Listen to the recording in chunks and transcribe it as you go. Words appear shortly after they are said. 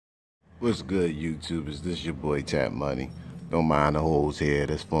What's good, YouTube? Is this your boy Tap Money? Don't mind the holes here.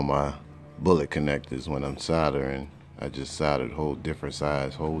 That's for my bullet connectors when I'm soldering. I just soldered whole different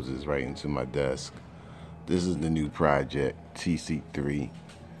size hoses right into my desk. This is the new project, Tc3.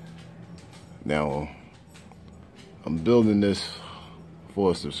 Now, I'm building this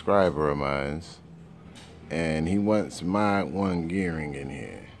for a subscriber of mine, and he wants Mod 1 gearing in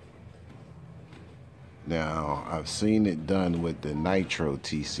here. Now, I've seen it done with the nitro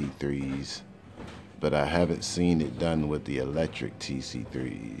Tc3s, but I haven't seen it done with the electric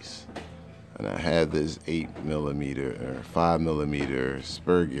Tc3s. And I have this 8mm or 5mm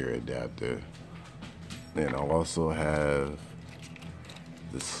spur gear adapter. And I also have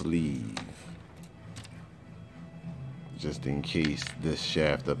the sleeve, just in case this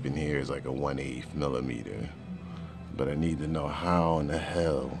shaft up in here is like a 1/8mm. But I need to know how in the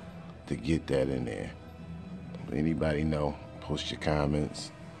hell to get that in there. Anybody know? Post your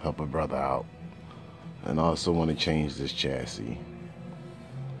comments, help a brother out. And I also want to change this chassis.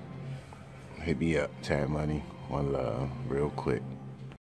 Hit me up, Tap Money, one love, real quick.